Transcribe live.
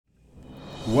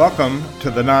Welcome to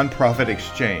the Nonprofit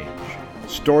Exchange.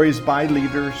 Stories by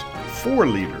leaders for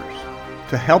leaders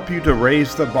to help you to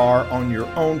raise the bar on your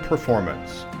own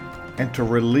performance and to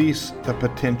release the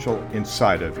potential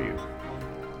inside of you.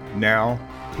 Now,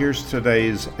 here's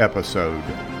today's episode.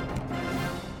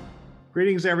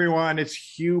 Greetings, everyone. It's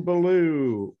Hugh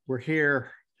Ballou. We're here.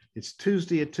 It's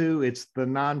Tuesday at 2. It's the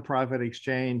Nonprofit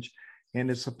Exchange, and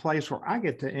it's a place where I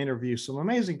get to interview some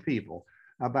amazing people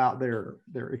about their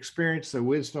experience, their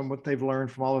wisdom, what they've learned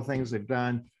from all the things they've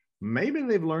done. Maybe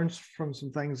they've learned from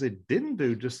some things they didn't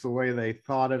do just the way they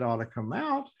thought it ought to come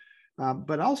out.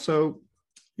 But also,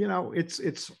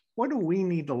 it's what do we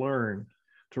need to learn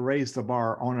to raise the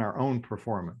bar on our own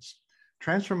performance?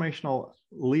 Transformational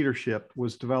leadership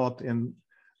was developed in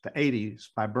the 80s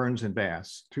by Burns and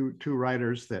Bass, two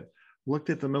writers that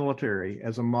looked at the military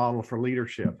as a model for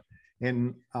leadership.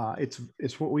 And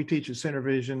it's what we teach at Center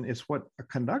Vision. It's what a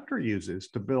conductor uses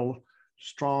to build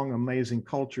strong, amazing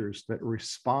cultures that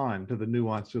respond to the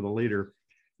nuance of the leader.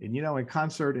 And, in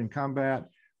concert, in combat,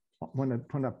 when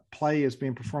a play is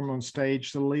being performed on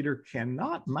stage, the leader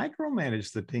cannot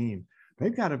micromanage the team.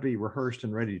 They've got to be rehearsed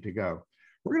and ready to go.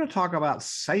 We're going to talk about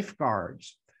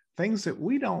safeguards, things that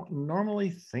we don't normally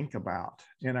think about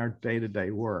in our day-to-day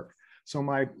work. So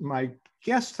my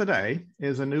guest today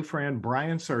is a new friend,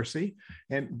 Brian Searcy.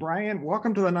 And Brian,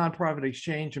 welcome to the Nonprofit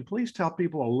Exchange. And please tell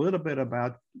people a little bit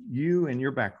about you and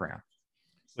your background.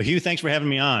 Well, Hugh, thanks for having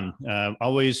me on.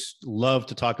 Always love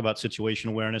to talk about situational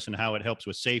awareness and how it helps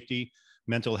with safety,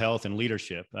 mental health, and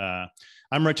leadership. I'm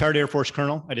a retired Air Force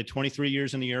colonel. I did 23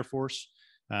 years in the Air Force.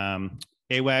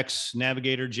 AWACS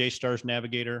navigator, J-STARS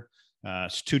navigator,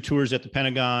 2 tours at the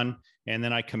Pentagon, and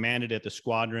then I commanded at the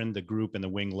squadron, the group, and the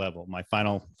wing level. My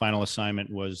final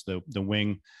assignment was the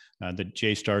wing that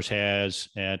J-STARS has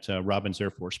at Robins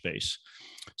Air Force Base.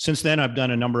 Since then, I've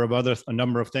done a number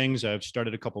of things. I've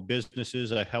started a couple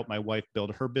businesses. I helped my wife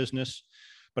build her business.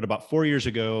 But about 4 years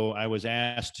ago, I was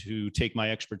asked to take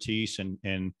my expertise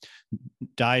and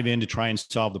dive in to try and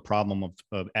solve the problem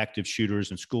of active shooters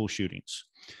and school shootings.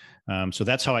 So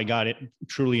that's how I got it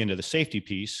truly into the safety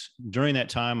piece. During that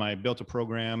time, I built a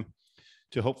program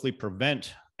to hopefully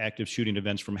prevent active shooting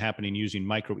events from happening using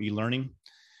micro e-learning.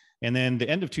 And then the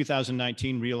end of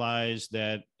 2019 realized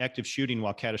that active shooting,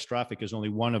 while catastrophic, is only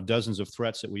one of dozens of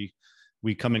threats that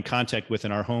we come in contact with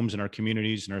in our homes and our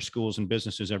communities and our schools and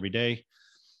businesses every day.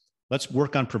 Let's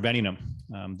work on preventing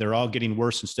them. They're all getting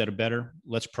worse instead of better.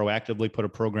 Let's proactively put a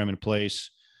program in place,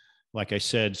 like I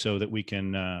said, so that we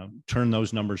can turn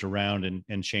those numbers around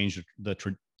and change the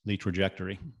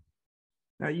trajectory.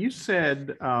 Now, you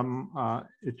said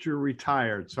that you're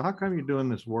retired. So how come you're doing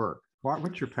this work?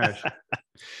 What's your passion?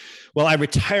 Well, I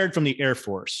retired from the Air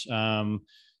Force.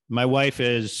 My wife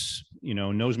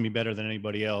knows me better than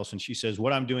anybody else. And she says,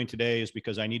 what I'm doing today is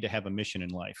because I need to have a mission in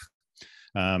life.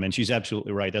 And she's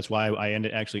absolutely right. That's why I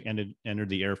entered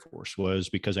the Air Force, was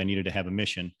because I needed to have a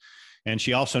mission. And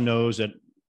she also knows that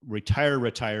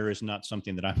retire is not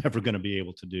something that I'm ever going to be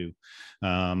able to do,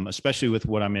 especially with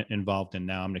what I'm involved in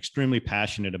now. I'm extremely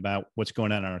passionate about what's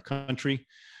going on in our country.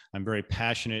 I'm very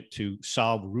passionate to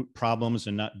solve root problems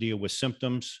and not deal with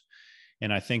symptoms.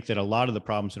 And I think that a lot of the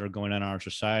problems that are going on in our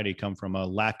society come from a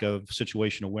lack of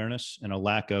situational awareness and a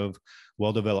lack of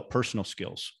well-developed personal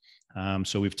skills.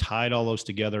 So we've tied all those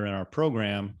together in our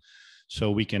program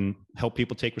so we can help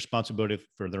people take responsibility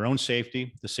for their own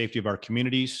safety, the safety of our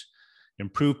communities,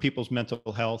 improve people's mental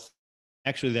health,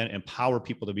 actually then empower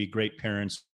people to be great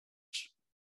parents.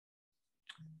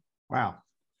 Wow.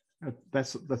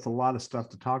 That's a lot of stuff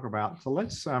to talk about. So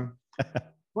let's,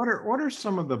 what are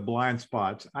some of the blind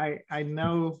spots? I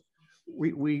know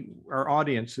our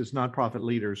audience is nonprofit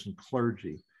leaders and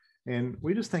clergy, and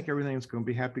we just think everything's going to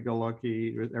be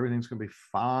happy-go-lucky, everything's going to be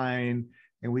fine.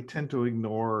 And we tend to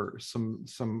ignore some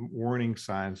warning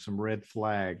signs, some red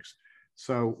flags.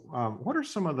 So what are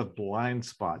some of the blind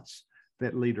spots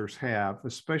that leaders have,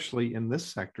 especially in this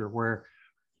sector where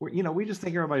we just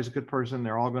think everybody's a good person,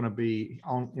 they're all going to be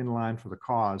in line for the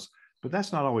cause, but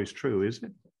that's not always true, is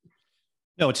it?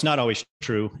 No, it's not always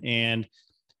true. And,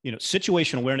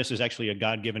 situational awareness is actually a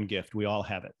God-given gift. We all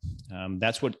have it.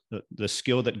 That's what the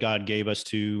skill that God gave us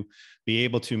to be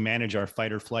able to manage our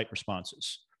fight or flight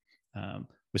responses.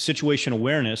 With situational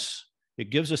awareness, it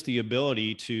gives us the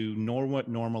ability to know what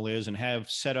normal is and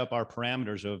have set up our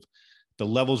parameters of the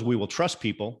levels we will trust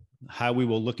people, how we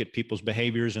will look at people's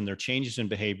behaviors and their changes in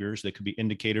behaviors that could be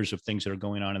indicators of things that are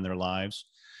going on in their lives.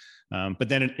 But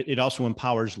then it also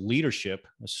empowers leadership.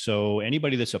 So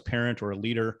anybody that's a parent or a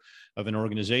leader of an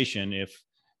organization, if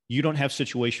you don't have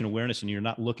situational awareness and you're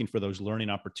not looking for those learning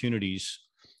opportunities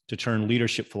to turn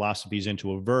leadership philosophies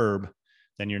into a verb,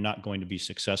 then you're not going to be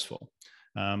successful.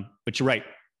 But you're right.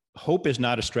 Hope is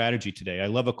not a strategy today. I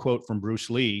love a quote from Bruce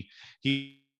Lee.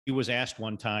 He was asked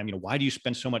one time, why do you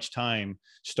spend so much time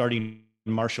studying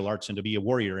martial arts and to be a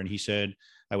warrior? And he said,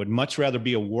 I would much rather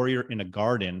be a warrior in a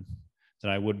garden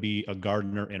than I would be a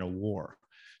gardener in a war.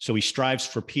 So he strives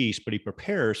for peace, but he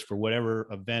prepares for whatever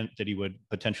event that he would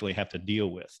potentially have to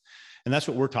deal with. And that's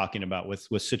what we're talking about with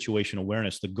situational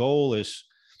awareness. The goal is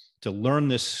to learn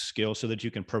this skill so that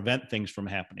you can prevent things from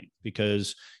happening,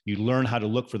 because you learn how to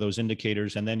look for those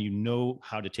indicators, and then you know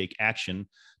how to take action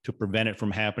to prevent it from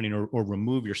happening, or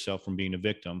remove yourself from being a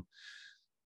victim.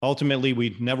 Ultimately,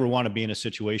 we never want to be in a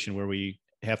situation where we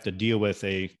have to deal with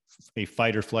a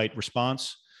fight or flight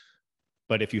response.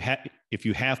 But if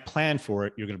you have planned for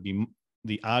it, you're going to be,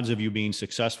 the odds of you being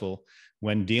successful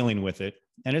when dealing with it,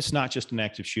 and it's not just an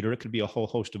active shooter, it could be a whole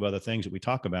host of other things that we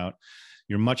talk about,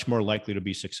 you're much more likely to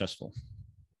be successful.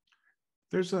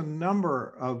 There's a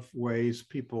number of ways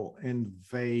people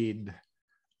invade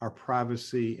our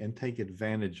privacy and take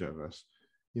advantage of us.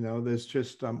 There's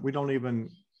just, we don't even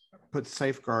put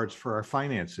safeguards for our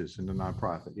finances in the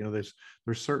nonprofit.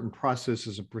 There's certain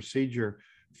processes and procedure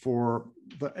for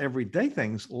the everyday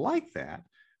things like that.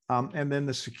 And then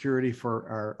the security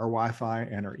for our Wi-Fi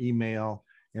and our email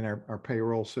and our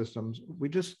payroll systems. We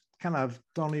just kind of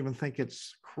don't even think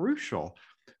it's crucial.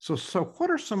 So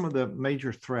what are some of the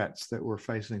major threats that we're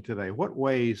facing today? What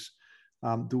ways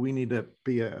do we need to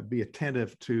be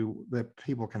attentive to that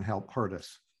people can help hurt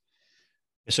us?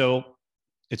 So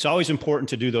it's always important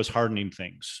to do those hardening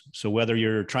things. So whether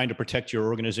you're trying to protect your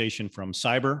organization from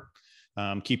cyber,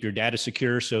 keep your data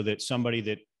secure so that somebody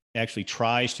that actually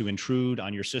tries to intrude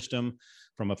on your system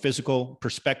from a physical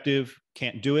perspective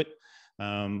can't do it,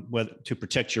 whether to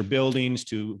protect your buildings,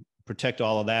 to protect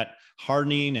all of that,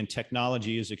 hardening and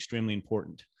technology is extremely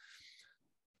important.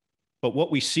 But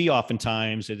what we see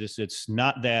oftentimes is it's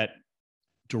not that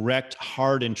direct,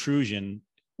 hard intrusion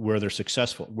where they're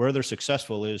successful. Where they're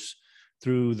successful is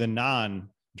through the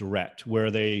non-direct,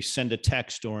 where they send a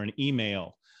text or an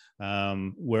email,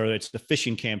 where it's the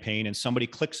phishing campaign and somebody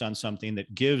clicks on something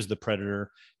that gives the predator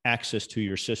access to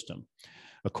your system.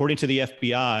 According to the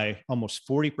FBI, almost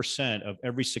 40% of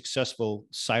every successful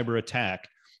cyber attack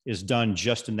is done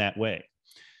just in that way.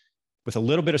 With a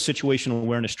little bit of situational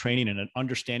awareness training and an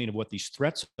understanding of what these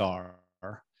threats are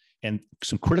and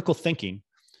some critical thinking,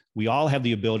 we all have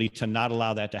the ability to not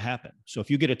allow that to happen. So if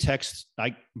you get a text,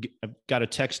 I got a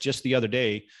text just the other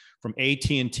day from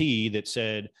AT&T that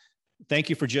said, thank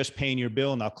you for just paying your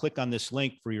bill, and I'll click on this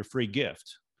link for your free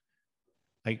gift.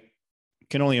 I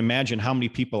can only imagine how many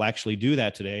people actually do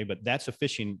that today, but that's a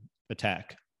phishing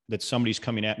attack, that somebody's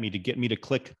coming at me to get me to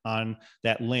click on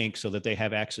that link so that they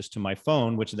have access to my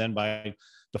phone, which then by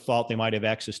default, they might have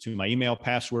access to my email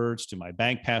passwords, to my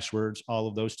bank passwords, all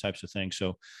of those types of things.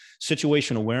 So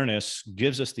situational awareness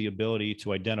gives us the ability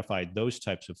to identify those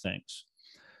types of things.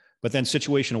 But then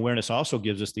situational awareness also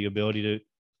gives us the ability to,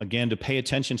 again, to pay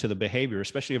attention to the behavior,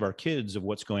 especially of our kids, of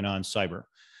what's going on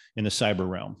in the cyber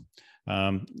realm.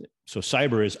 So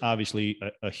cyber is obviously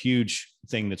a huge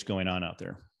thing that's going on out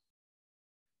there.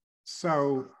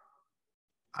 So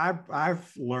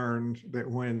I've learned that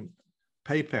when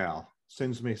PayPal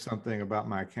sends me something about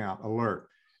my account alert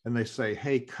and they say,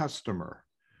 hey, customer,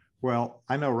 well,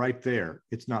 I know right there,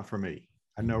 it's not for me.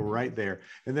 I know right there.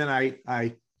 And then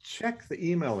I check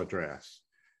the email address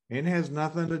and it has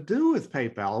nothing to do with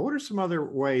PayPal. What are some other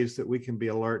ways that we can be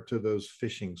alert to those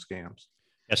phishing scams?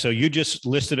 Yeah, so you just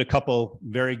listed a couple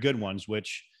very good ones,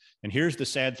 and here's the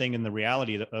sad thing and the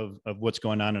reality of what's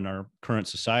going on in our current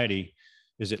society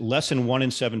is that less than 1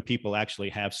 in 7 people actually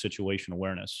have situational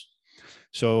awareness.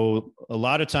 So a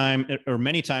lot of time, or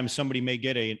many times, somebody may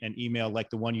get an email like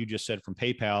the one you just said from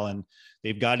PayPal, and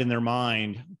they've got in their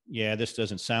mind, yeah, this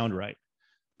doesn't sound right.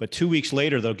 But 2 weeks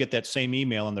later, they'll get that same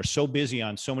email, and they're so busy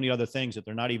on so many other things that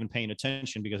they're not even paying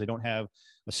attention because they don't have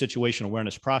a situational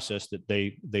awareness process that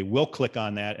they will click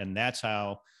on that. And that's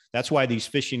why these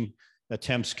phishing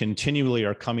attempts continually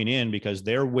are coming in, because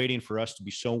they're waiting for us to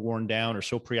be so worn down or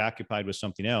so preoccupied with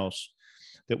something else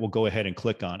that we'll go ahead and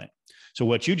click on it. So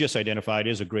what you just identified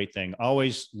is a great thing.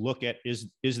 Always look at, is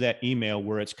that email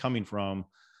where it's coming from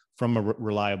a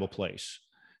reliable place?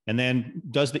 And then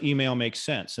does the email make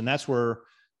sense? And that's where,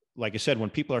 like I said, when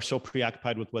people are so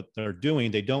preoccupied with what they're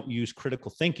doing, they don't use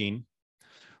critical thinking,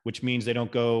 which means they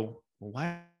don't go, well,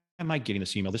 why am I getting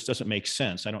this email? This doesn't make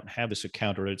sense. I don't have this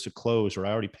account, or it's a close, or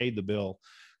I already paid the bill,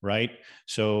 right?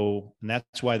 So, and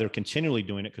that's why they're continually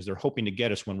doing it, because they're hoping to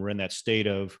get us when we're in that state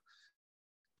of,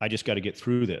 I just got to get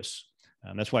through this.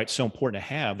 And that's why it's so important to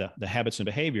have the habits and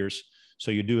behaviors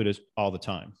so you do it all the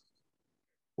time.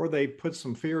 or they put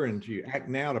some fear into you. Act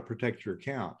now to protect your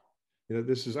account. You know,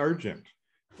 this is urgent.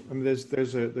 I mean,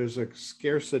 there's a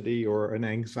scarcity or an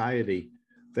anxiety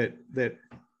that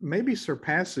maybe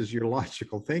surpasses your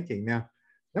logical thinking. Now,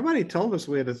 nobody told us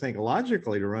we had to think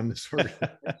logically to run this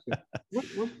organization.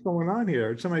 What's going on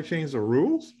here? Did somebody change the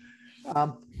rules?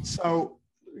 So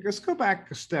let's go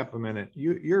back a step a minute.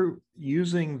 You're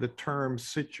using the term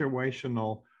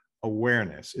situational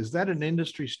awareness. Is that an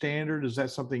industry standard? Is that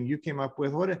something you came up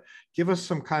with? Give us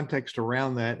some context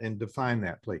around that and define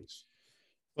that, please.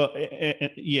 Well,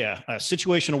 yeah,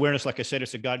 situational awareness, like I said,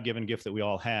 it's a God-given gift that we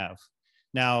all have.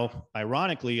 Now,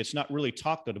 ironically, it's not really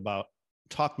talked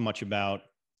much about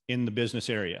in the business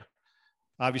area.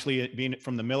 Obviously, being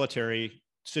from the military,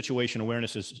 situational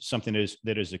awareness is something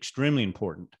that is extremely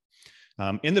important.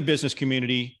 In the business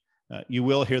community, you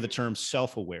will hear the term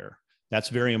self-aware. That's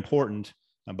very important,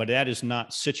 but that is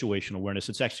not situational awareness.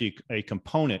 It's actually a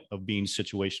component of being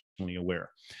situationally aware.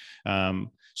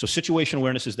 So situational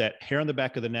awareness is that hair on the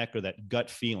back of the neck or that gut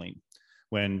feeling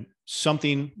when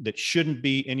something that shouldn't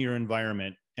be in your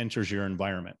environment enters your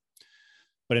environment.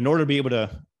 But in order to be able to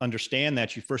understand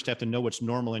that, you first have to know what's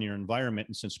normal in your environment.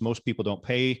 And since most people don't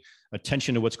pay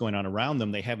attention to what's going on around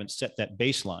them, they haven't set that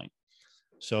baseline.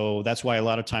 So that's why a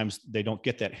lot of times they don't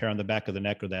get that hair on the back of the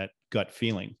neck or that gut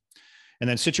feeling. And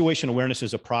then situational awareness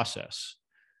is a process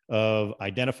of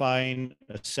identifying,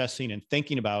 assessing, and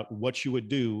thinking about what you would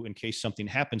do in case something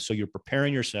happens. So you're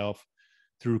preparing yourself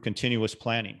through continuous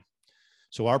planning.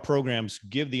 So our programs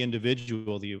give the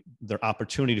individual their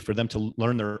opportunity for them to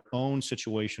learn their own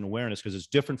situation awareness because it's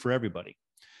different for everybody.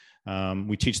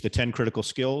 We teach the 10 critical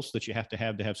skills that you have to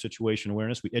have situation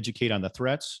awareness. We educate on the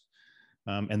threats.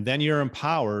 And then you're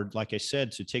empowered, like I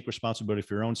said, to take responsibility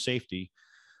for your own safety.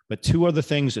 But two other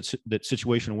things that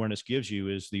situation awareness gives you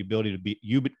is the ability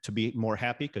to be more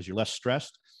happy because you're less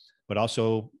stressed, but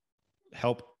also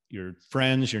help your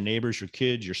friends, your neighbors, your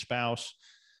kids, your spouse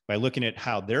by looking at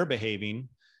how they're behaving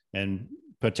and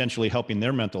potentially helping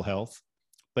their mental health,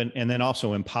 and then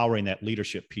also empowering that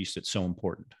leadership piece that's so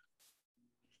important.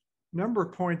 Number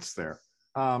of points there.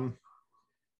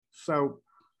 So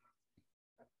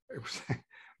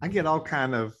I get all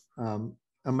kind of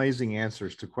amazing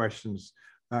answers to questions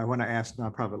when I ask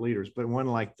nonprofit leaders, but one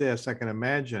like this, I can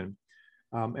imagine,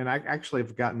 and I actually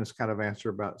have gotten this kind of answer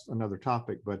about another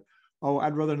topic, but oh,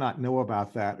 I'd rather not know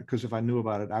about that because if I knew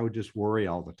about it, I would just worry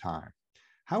all the time.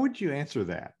 How would you answer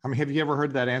that? I mean, have you ever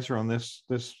heard that answer on this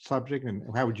subject? And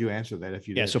how would you answer that if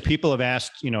you did? Yeah, so people have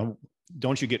asked,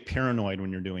 don't you get paranoid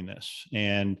when you're doing this?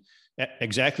 And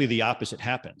exactly the opposite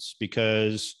happens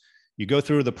because you go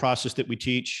through the process that we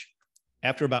teach.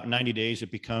 After about 90 days,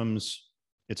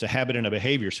 it's a habit and a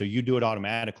behavior. So you do it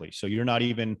automatically. So you're not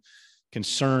even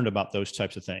concerned about those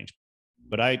types of things.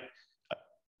 But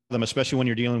especially when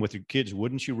you're dealing with your kids,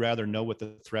 wouldn't you rather know what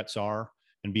the threats are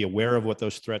and be aware of what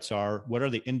those threats are? What are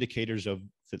the indicators of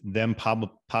them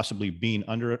possibly being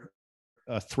under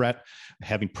a threat,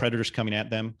 having predators coming at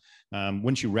them?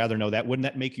 Wouldn't you rather know that? Wouldn't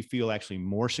that make you feel actually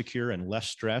more secure and less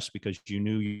stressed because you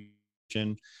knew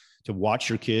to watch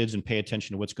your kids and pay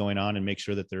attention to what's going on and make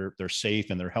sure that they're safe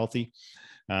and they're healthy?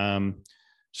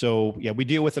 So yeah, we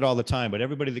deal with it all the time, but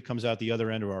everybody that comes out the other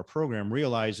end of our program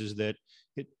realizes that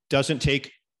it doesn't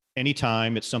take any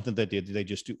time. It's something that they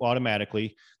just do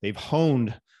automatically. They've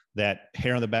honed that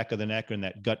hair on the back of the neck and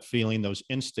that gut feeling, those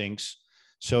instincts.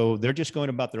 So they're just going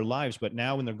about their lives. But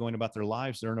now when they're going about their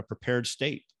lives, they're in a prepared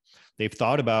state. They've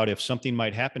thought about if something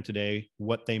might happen today,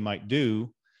 what they might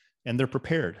do, and they're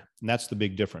prepared. And that's the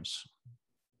big difference.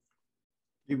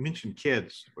 You mentioned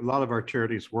kids. A lot of our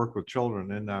charities work with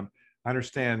children, and I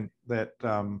understand that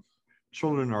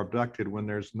children are abducted when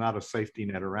there's not a safety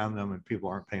net around them and people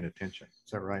aren't paying attention.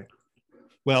 Is that right?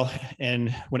 Well,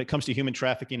 and when it comes to human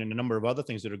trafficking and a number of other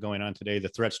things that are going on today, the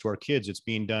threats to our kids, it's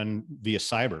being done via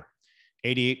cyber.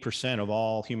 88% of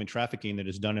all human trafficking that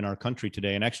is done in our country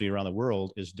today, and actually around the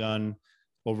world, is done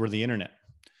over the internet.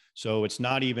 So it's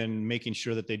not even making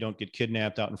sure that they don't get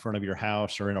kidnapped out in front of your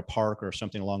house or in a park or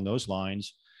something along those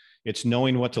lines. It's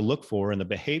knowing what to look for in the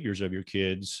behaviors of your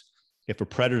kids if a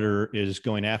predator is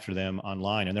going after them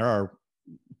online. And there are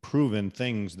proven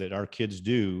things that our kids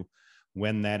do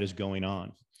when that is going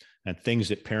on and things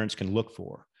that parents can look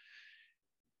for.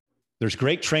 There's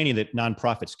great training that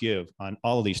nonprofits give on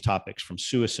all of these topics, from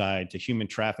suicide to human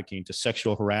trafficking to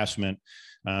sexual harassment,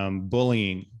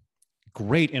 bullying,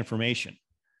 great information.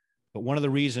 But one of the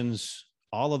reasons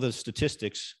all of the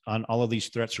statistics on all of these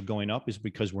threats are going up is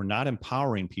because we're not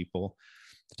empowering people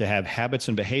to have habits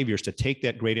and behaviors to take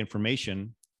that great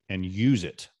information and use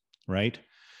it, right?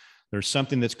 There's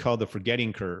something that's called the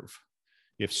forgetting curve.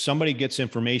 If somebody gets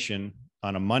information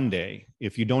on a Monday,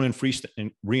 if you don't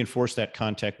reinforce that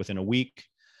contact within a week,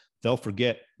 they'll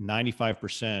forget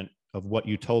 95% of what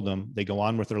you told them. They go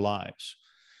on with their lives.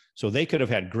 So they could have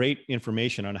had great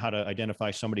information on how to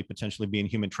identify somebody potentially being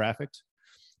human trafficked,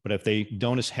 but if they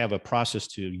don't have a process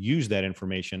to use that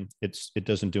information, it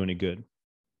doesn't do any good.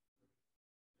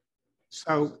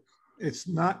 So it's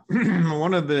not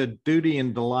one of the duties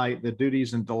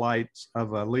and delights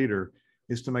of a leader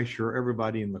is to make sure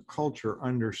everybody in the culture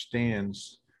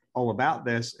understands all about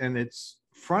this, and it's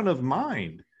front of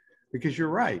mind, because you're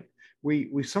right.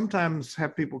 We sometimes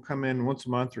have people come in once a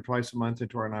month or twice a month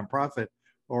into our nonprofit,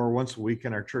 or once a week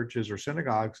in our churches or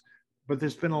synagogues, but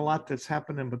there's been a lot that's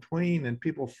happened in between and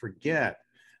people forget.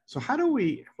 So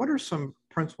what are some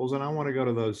principles, and I want to go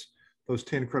to those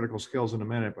 10 critical skills in a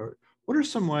minute, but what are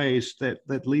some ways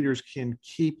that leaders can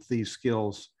keep these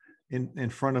skills in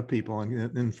front of people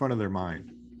and in front of their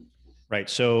mind? Right.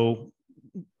 So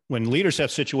when leaders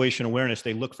have situation awareness,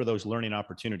 they look for those learning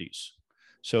opportunities.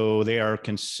 So they are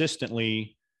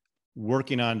consistently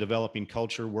working on developing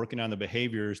culture, working on the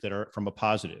behaviors that are from a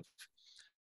positive.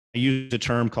 I use a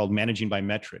term called managing by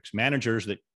metrics. Managers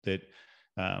that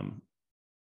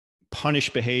punish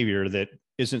behavior that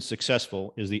isn't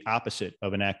successful is the opposite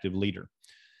of an active leader.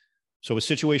 So with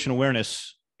situation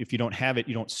awareness, if you don't have it,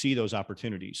 you don't see those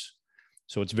opportunities.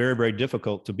 So it's very, very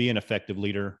difficult to be an effective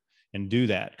leader and do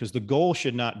that, because the goal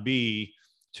should not be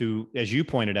to, as you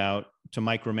pointed out, to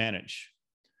micromanage.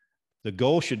 The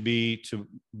goal should be to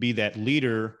be that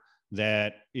leader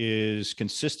that is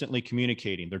consistently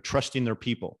communicating. They're trusting their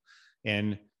people.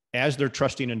 And as they're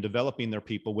trusting and developing their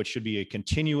people, which should be a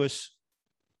continuous,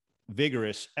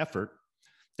 vigorous effort,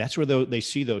 that's where they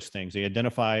see those things. They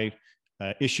identify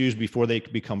issues before they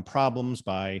become problems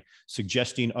by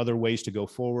suggesting other ways to go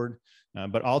forward.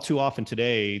 But all too often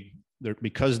today,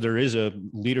 because there is a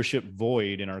leadership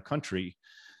void in our country,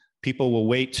 people will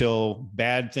wait till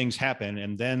bad things happen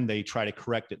and then they try to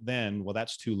correct it then. Well,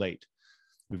 that's too late.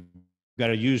 We've got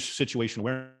to use situational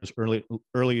awareness,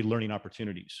 early learning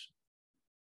opportunities.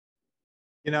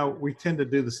 You know, we tend to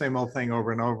do the same old thing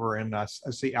over and over. And I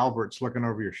see Albert's looking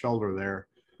over your shoulder there.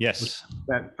 Yes.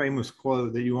 That famous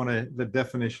quote that the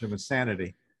definition of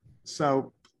insanity.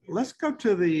 So let's go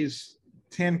to these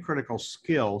 10 critical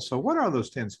skills. So what are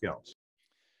those 10 skills?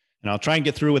 And I'll try and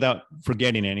get through without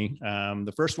forgetting any.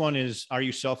 The first one is, are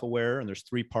you self-aware? And there's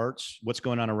 3 parts. What's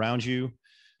going on around you?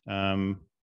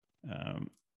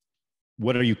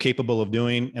 What are you capable of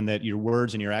doing? And that your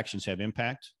words and your actions have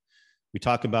impact. We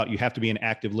talk about you have to be an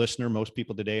active listener. Most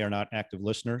people today are not active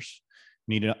listeners.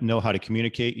 You need to know how to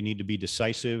communicate. You need to be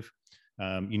decisive.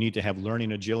 You need to have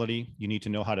learning agility. You need to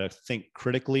know how to think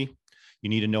critically. You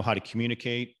need to know how to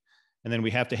communicate. And then we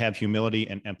have to have humility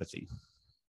and empathy.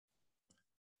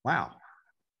 Wow.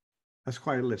 That's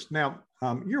quite a list. Now,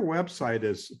 your website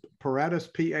is Paratus,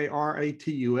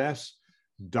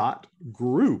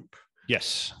 Paratus.group.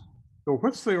 Yes. So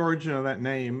what's the origin of that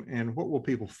name and what will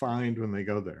people find when they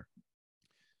go there?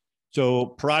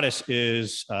 So Paratus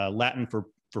is Latin for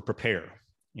prepare.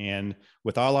 And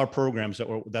with all our programs,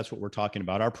 that's what we're talking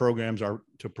about. Our programs are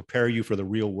to prepare you for the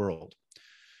real world.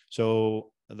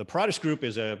 So the Paratus Group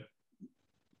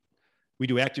we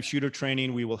do active shooter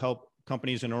training. We will help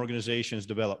companies and organizations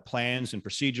develop plans and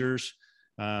procedures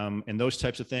and those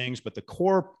types of things. But the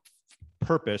core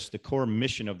purpose, the core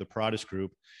mission of the Paratus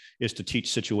Group is to teach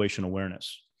situational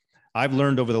awareness. I've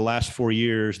learned over the last 4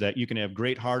 years that you can have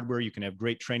great hardware, you can have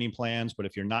great training plans, but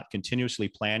if you're not continuously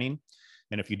planning,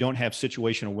 and if you don't have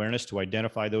situational awareness to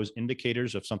identify those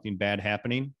indicators of something bad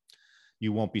happening,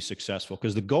 you won't be successful,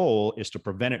 because the goal is to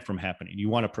prevent it from happening. You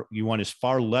want as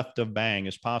far left of bang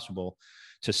as possible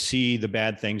to see the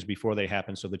bad things before they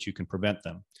happen so that you can prevent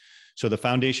them. So the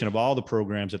foundation of all the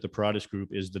programs at the Paratus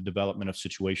Group is the development of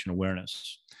situational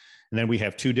awareness. And then we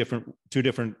have two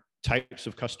different types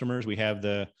of customers. We have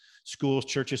the schools,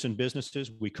 churches, and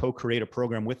businesses. We co-create a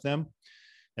program with them.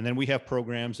 And then we have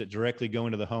programs that directly go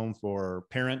into the home for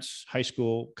parents, high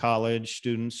school, college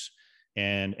students,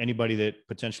 and anybody that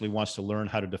potentially wants to learn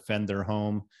how to defend their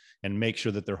home and make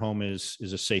sure that their home is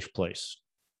a safe place.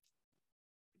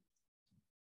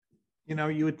 You know,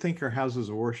 you would think our houses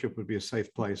of worship would be a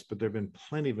safe place, but there have been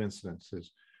plenty of incidences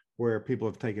where people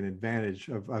have taken advantage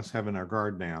of us having our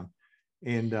guard down.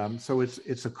 And so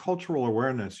it's a cultural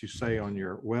awareness, you say on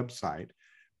your website.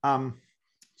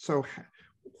 So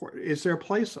is there a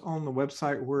place on the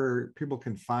website where people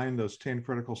can find those 10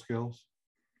 critical skills?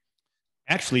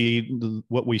 Actually,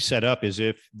 what we set up is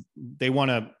if they want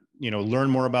to, learn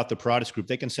more about the Paratus Group,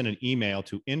 they can send an email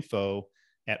to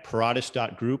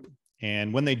info@paratus.group.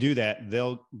 And when they do that,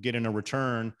 they'll get in a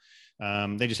return.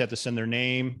 They just have to send their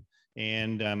name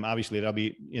And obviously that'll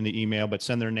be in the email, but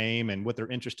send their name and what they're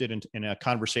interested in a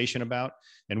conversation about.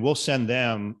 And we'll send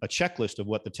them a checklist of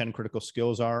what the 10 critical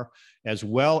skills are, as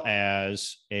well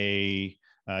as a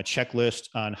checklist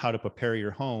on how to prepare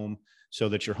your home so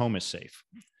that your home is safe.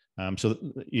 So,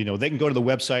 you know, they can go to the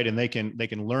website and they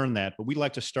can learn that, but we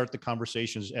like to start the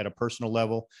conversations at a personal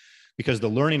level, because the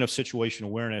learning of situational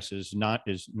awareness is not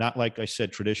like I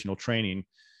said, traditional training,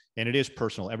 and it is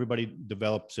personal. Everybody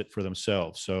develops it for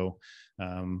themselves. So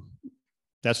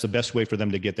that's the best way for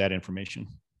them to get that information.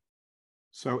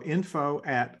 So info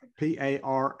at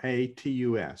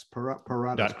Paratus.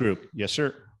 Paratus. .group. Yes,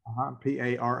 sir.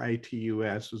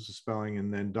 Paratus is the spelling,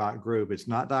 and then .group. It's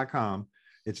not .com.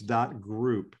 It's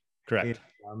 .group. Correct.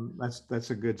 And,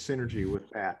 that's a good synergy with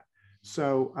that.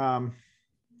 So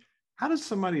how does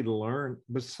somebody learn?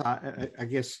 Besides, I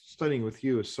guess studying with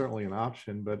you is certainly an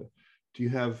option, but do you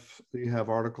have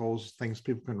articles, things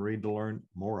people can read to learn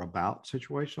more about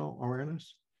situational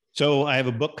awareness? So I have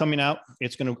a book coming out.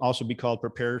 It's going to also be called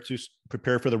Prepare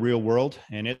for the Real World.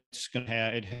 And it's going to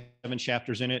have 7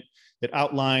 chapters in it that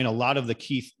outline a lot of the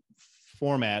key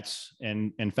formats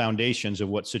and foundations of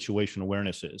what situational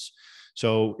awareness is.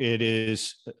 So it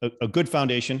is a good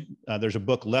foundation. There's a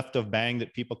book, Left of Bang,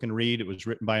 that people can read. It was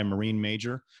written by a Marine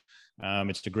major.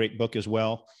 It's a great book as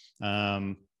well.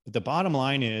 But the bottom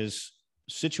line is,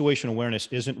 situational awareness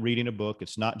isn't reading a book.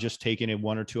 It's not just taking a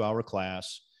 1 or 2 hour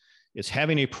class. It's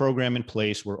having a program in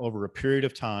place where over a period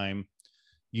of time,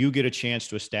 you get a chance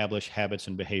to establish habits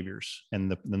and behaviors and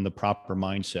the proper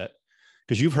mindset.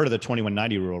 Because you've heard of the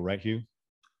 2190 rule, right, Hugh?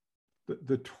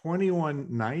 The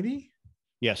 2190?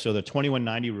 Yeah. So the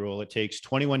 2190 rule, it takes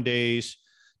 21 days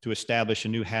to establish a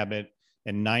new habit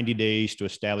and 90 days to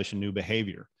establish a new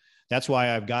behavior. That's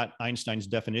why I've got Einstein's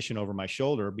definition over my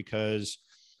shoulder, because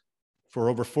for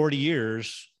over 40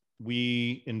 years,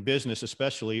 we in business,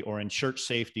 especially, or in church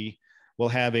safety, will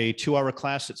have a 2-hour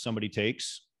class that somebody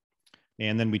takes,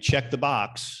 and then we check the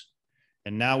box.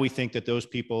 And now we think that those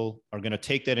people are going to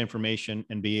take that information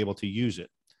and be able to use it.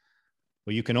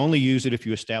 Well, you can only use it if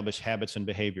you establish habits and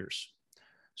behaviors.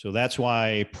 So that's why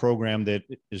a program that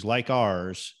is like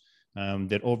ours,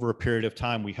 that over a period of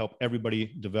time, we help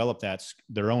everybody develop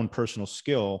their own personal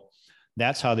skill.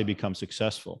 That's how they become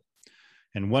successful.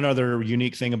 And one other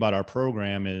unique thing about our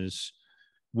program is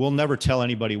we'll never tell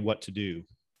anybody what to do,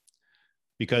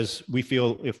 because we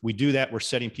feel if we do that, we're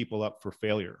setting people up for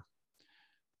failure.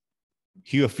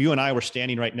 Hugh, if you and I were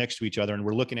standing right next to each other and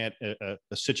we're looking at a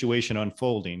situation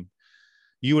unfolding,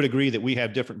 you would agree that we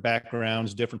have different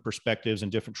backgrounds, different perspectives,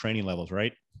 and different training levels,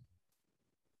 right?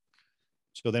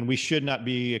 So then we should not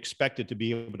be expected to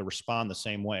be able to respond the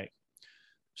same way.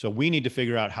 So we need to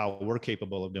figure out how we're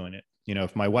capable of doing it. You know,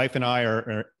 if my wife and I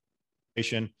are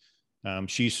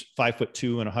she's 5'2"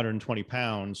 and 120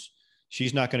 pounds,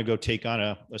 she's not going to go take on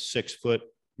a 6-foot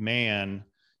man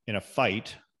in a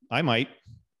fight. I might,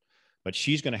 but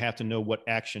she's going to have to know what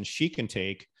action she can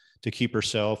take to keep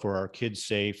herself or our kids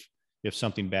safe if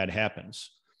something bad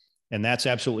happens. And that's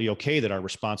absolutely okay that our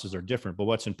responses are different. But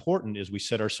what's important is we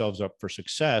set ourselves up for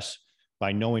success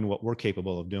by knowing what we're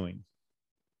capable of doing.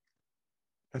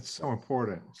 That's so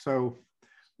important. So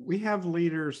we have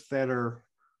leaders that are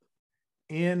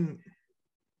in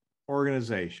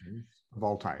organizations of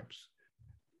all types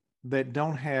that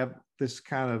don't have this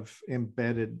kind of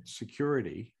embedded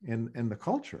security in the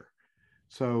culture.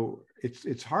 So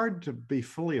it's hard to be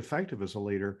fully effective as a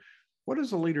leader. What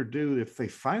does a leader do if they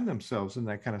find themselves in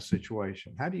that kind of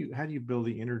situation? How do you build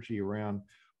the energy around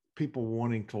people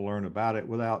wanting to learn about it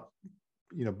without,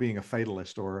 you know, being a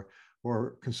fatalist or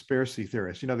conspiracy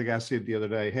theorist? You know, the guy said the other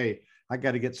day, "Hey, I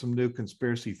got to get some new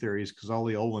conspiracy theories because all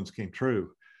the old ones came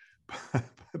true."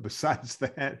 Besides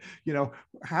that, you know,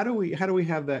 how do we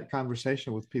have that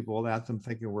conversation with people without them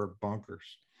thinking we're bonkers?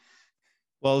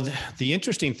 Well, the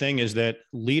interesting thing is that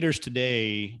leaders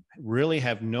today really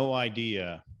have no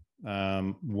idea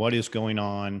what is going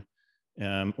on,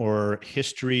 or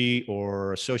history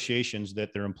or associations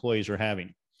that their employees are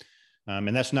having.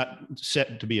 And that's not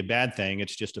set to be a bad thing.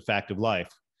 It's just a fact of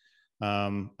life.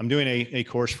 I'm doing a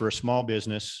course for a small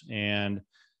business, and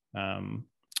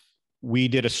we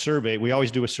did a survey. We always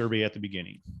do a survey at the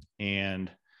beginning, and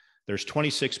there's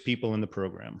 26 people in the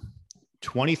program.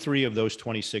 23 of those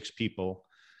 26 people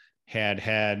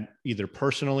had either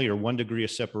personally or 1 degree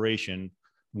of separation,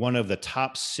 one of the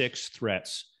top 6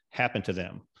 threats happened to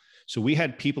them. So we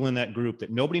had people in that group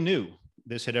that nobody knew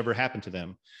this had ever happened to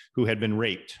them, who had been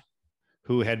raped,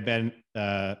 who had been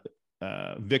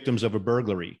victims of a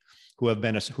burglary, who had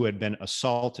been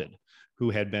assaulted, who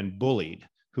had been bullied,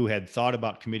 who had thought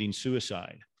about committing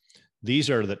suicide. These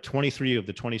are the 23 of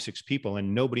the 26 people,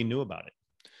 and nobody knew about it.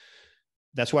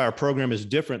 That's why our program is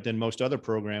different than most other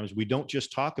programs. We don't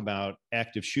just talk about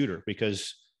active shooter,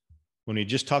 because when we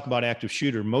just talk about active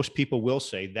shooter, most people will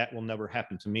say that will never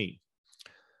happen to me.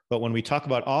 But when we talk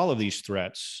about all of these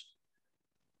threats,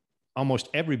 almost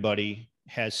everybody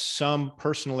has some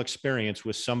personal experience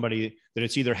with somebody that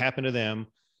it's either happened to them,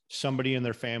 somebody in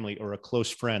their family, or a close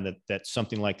friend that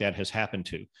something like that has happened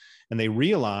to. And they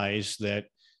realize that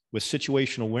with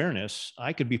situational awareness,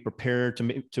 I could be prepared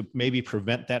to maybe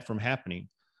prevent that from happening,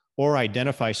 or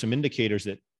identify some indicators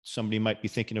that somebody might be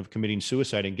thinking of committing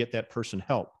suicide and get that person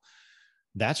help.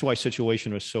 That's why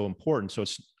situation is so important. So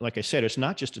it's, like I said, it's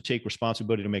not just to take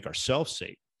responsibility to make ourselves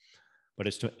safe, but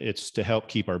it's to help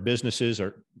keep our businesses,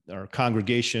 our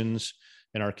congregations,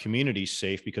 and our communities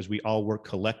safe, because we all work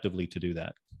collectively to do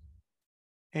that.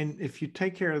 And if you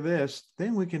take care of this,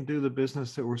 then we can do the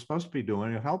business that we're supposed to be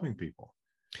doing of helping people.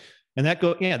 And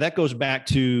that goes back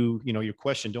to, your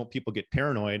question, don't people get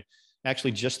paranoid?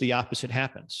 Actually, just the opposite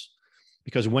happens.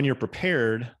 Because when you're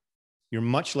prepared, you're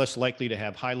much less likely to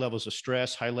have high levels of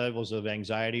stress, high levels of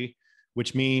anxiety,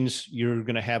 which means you're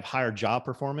going to have higher job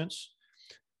performance.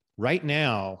 Right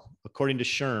now, according to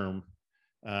SHRM,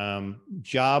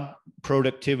 job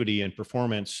productivity and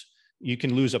performance, you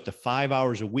can lose up to 5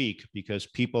 hours a week because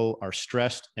people are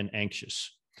stressed and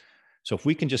anxious. So if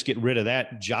we can just get rid of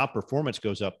that, job performance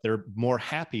goes up. They're more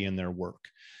happy in their work.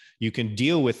 You can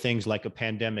deal with things like a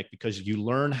pandemic because you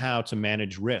learn how to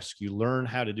manage risk. You learn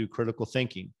how to do critical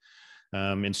thinking,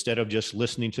 instead of just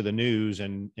listening to the news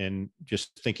and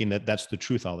just thinking that that's the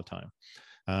truth all the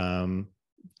time.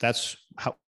 That's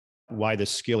why this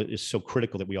skill is so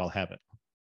critical that we all have it.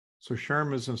 So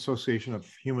SHRM is an association of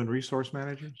human resource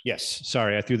managers? Yes.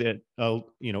 Sorry, I threw that.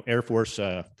 Air Force.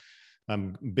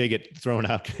 I'm big at throwing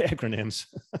out acronyms.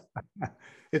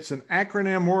 It's an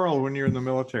acronym world when you're in the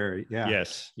military. Yeah.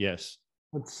 Yes.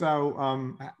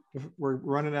 So we're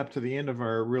running up to the end of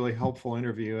our really helpful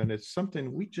interview, and it's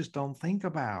something we just don't think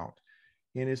about.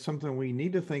 And it's something we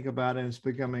need to think about, and it's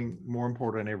becoming more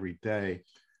important every day.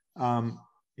 Even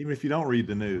if you don't read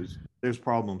the news, there's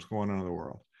problems going on in the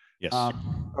world. Yes.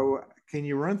 So can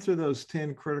you run through those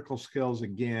 10 critical skills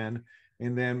again?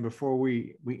 And then before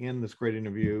we end this great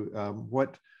interview,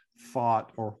 what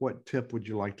thought or what tip would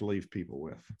you like to leave people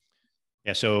with?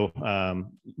 Yeah. So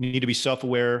you need to be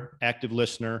self-aware, active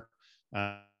listener.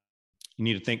 You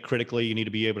need to think critically. You need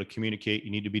to be able to communicate. You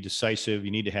need to be decisive.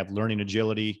 You need to have learning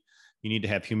agility. You need to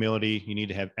have humility. You need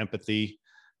to have empathy.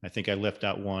 I think I left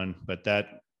out one, but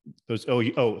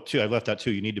two, I left out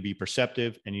two. You need to be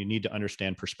perceptive, and you need to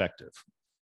understand perspective.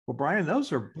 Well, Brian,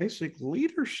 those are basic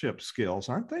leadership skills,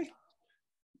 aren't they?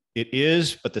 It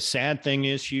is, but the sad thing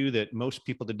is, Hugh, that most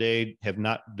people today have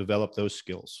not developed those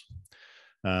skills.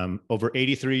 Over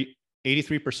 83%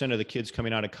 of the kids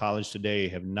coming out of college today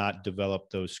have not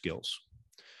developed those skills.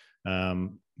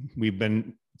 We've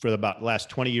been, for about the last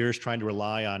 20 years, trying to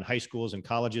rely on high schools and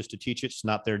colleges to teach it. It's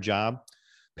not their job.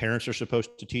 Parents are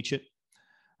supposed to teach it.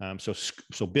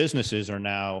 So businesses are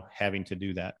now having to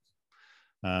do that.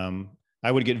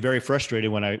 I would get very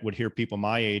frustrated when I would hear people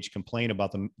my age complain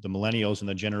about the millennials and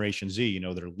the Generation Z.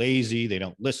 They're lazy, they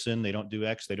don't listen, they don't do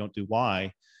X, they don't do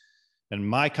Y. And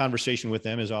my conversation with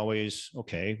them is always,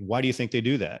 okay, why do you think they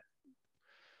do that?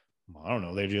 Well, I don't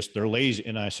know. They're lazy.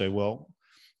 And I say, well,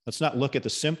 let's not look at the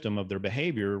symptom of their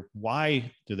behavior.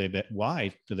 Why do they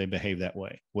behave that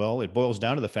way? Well, it boils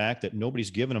down to the fact that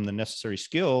nobody's given them the necessary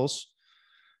skills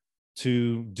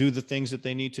to do the things that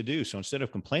they need to do. So instead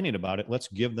of complaining about it, let's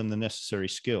give them the necessary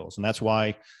skills. And that's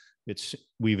why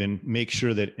we even make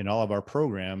sure that in all of our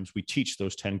programs, we teach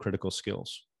those 10 critical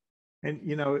skills. And,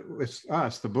 it's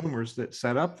us, the boomers, that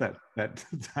set up that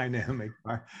dynamic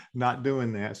by not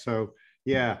doing that. So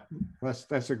yeah,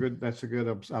 that's a good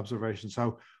observation.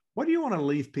 So what do you want to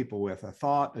leave people with? A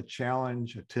thought, a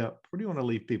challenge, a tip? What do you want to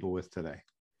leave people with today?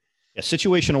 Yeah,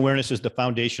 situational awareness is the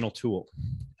foundational tool.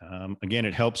 Again,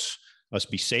 it helps us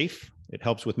be safe. It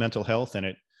helps with mental health, and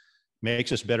it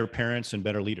makes us better parents and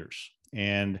better leaders.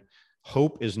 And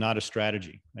hope is not a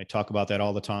strategy. I talk about that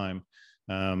all the time.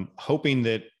 Hoping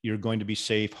that you're going to be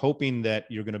safe, hoping that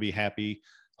you're going to be happy,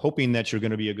 hoping that you're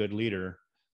going to be a good leader.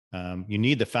 You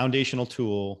need the foundational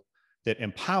tool that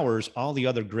empowers all the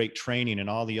other great training and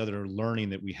all the other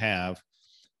learning that we have,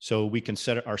 so we can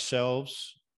set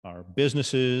ourselves, our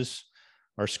businesses,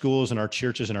 our schools, and our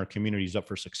churches and our communities up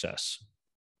for success.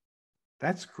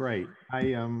 That's great.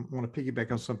 I want to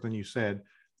piggyback on something you said.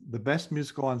 The best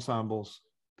musical ensembles,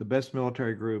 the best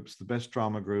military groups, the best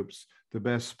drama groups, the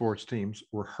best sports teams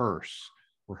rehearse.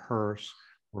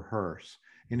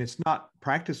 And it's not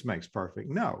practice makes perfect.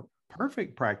 No,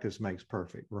 perfect practice makes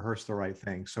perfect. Rehearse the right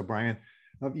things. So Brian,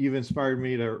 you've inspired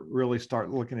me to really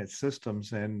start looking at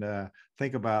systems and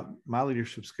think about my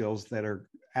leadership skills that are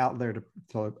out there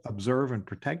to observe and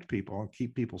protect people and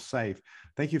keep people safe.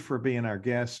 Thank you for being our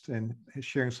guest and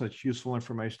sharing such useful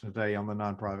information today on the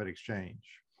Nonprofit Exchange.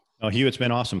 Oh, Hugh, it's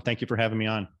been awesome. Thank you for having me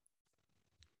on.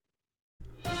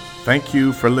 Thank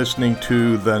you for listening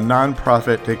to the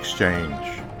Nonprofit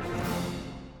Exchange.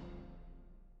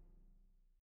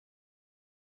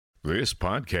 This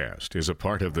podcast is a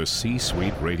part of the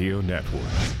C-Suite Radio Network.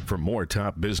 For more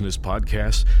top business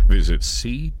podcasts, visit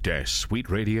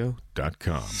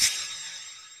c-suiteradio.com.